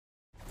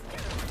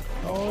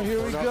Oh,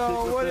 here we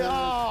go. What?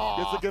 Oh.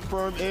 It's a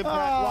confirmed impact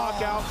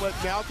lockout, but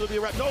now it's going to be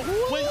a wrap. No,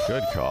 wait.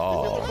 Good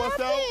call. What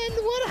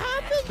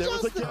happened, There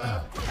was a Justin?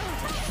 gap.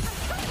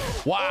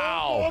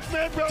 Wow. Oh,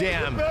 man, bro,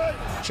 Damn.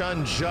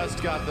 Chun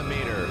just got the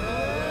meter.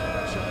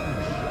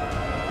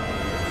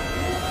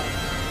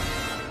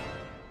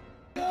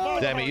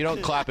 Damn it, you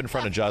don't clap in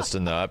front of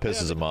Justin, though. That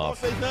pisses him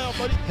off.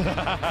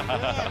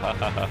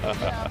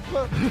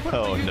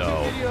 Oh,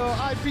 no.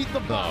 I beat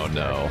the boss. Oh,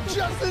 no.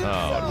 Justin.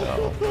 Oh,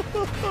 no.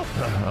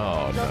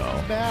 Oh,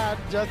 Justin's no. mad.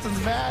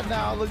 Justin's mad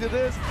now. Look at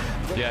this.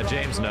 Yeah,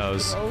 James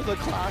knows. Oh, the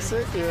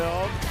classic.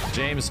 Yeah.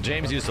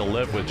 James used to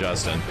live with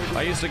Justin.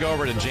 I used to go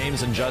over to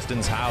James and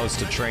Justin's house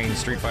to train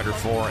Street Fighter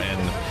 4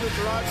 and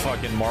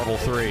fucking Marvel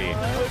 3.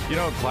 You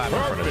don't clap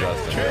in front of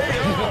Justin.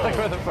 Like,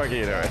 what the fuck are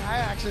you doing? I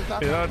actually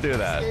thought You don't do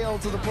that. Scale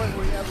to the point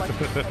where he had like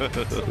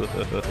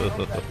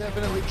that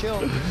definitely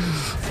killed. And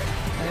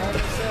like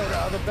I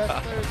said, the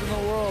best players in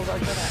the world are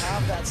going to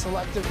have that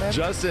selective memory.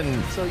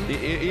 Justin,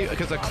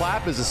 because a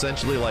clap is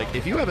essentially like,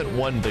 if you haven't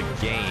won the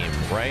game,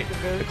 right?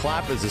 The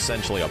clap is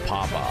essentially a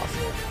pop-off,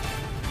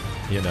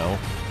 you know?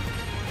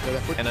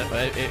 And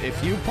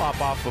if you pop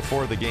off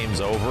before the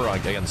game's over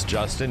against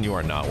Justin, you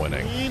are not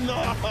winning.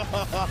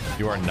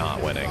 You are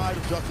not winning. I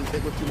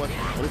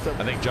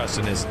think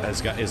Justin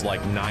is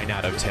like 9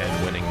 out of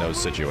 10 winning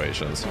those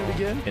situations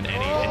in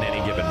any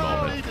given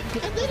moment.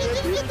 And then he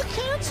didn't get the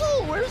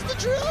cancel. Where's the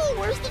drill?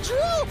 Where's the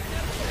drill?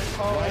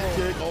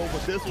 Oh,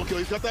 but this will kill.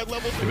 He's got that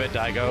level. You bet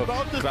Daigo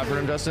clap for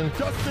him, Justin?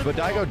 But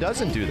Daigo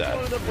doesn't do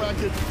that. To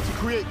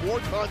create more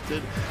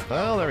content.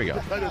 Well, there we go.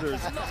 Competitors.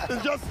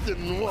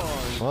 Justin Wong.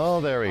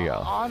 Well, there we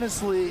go.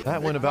 Honestly,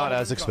 That went about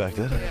as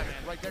expected.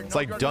 It's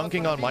like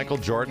dunking on Michael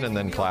Jordan and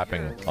then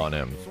clapping on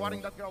him.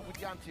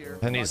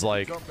 And he's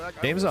like,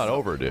 game's not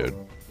over, dude.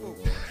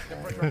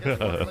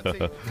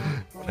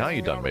 Now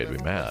you done made me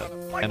mad.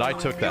 And I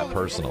took that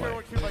personally.